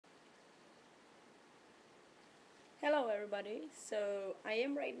Hello everybody, so I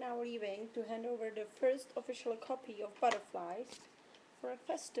am right now leaving to hand over the first official copy of Butterflies for a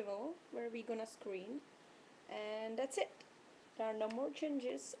festival where we're gonna screen, and that's it. There are no more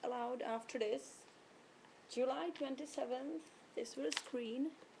changes allowed after this. July 27th, this will screen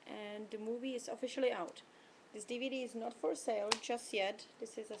and the movie is officially out. This DVD is not for sale just yet,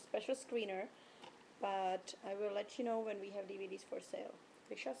 this is a special screener, but I will let you know when we have DVDs for sale.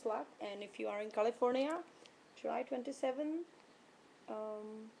 Wish us luck, and if you are in California, July 27th,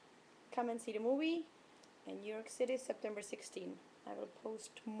 um, come and see the movie. In New York City, September 16th. I will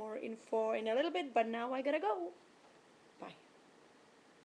post more info in a little bit, but now I gotta go.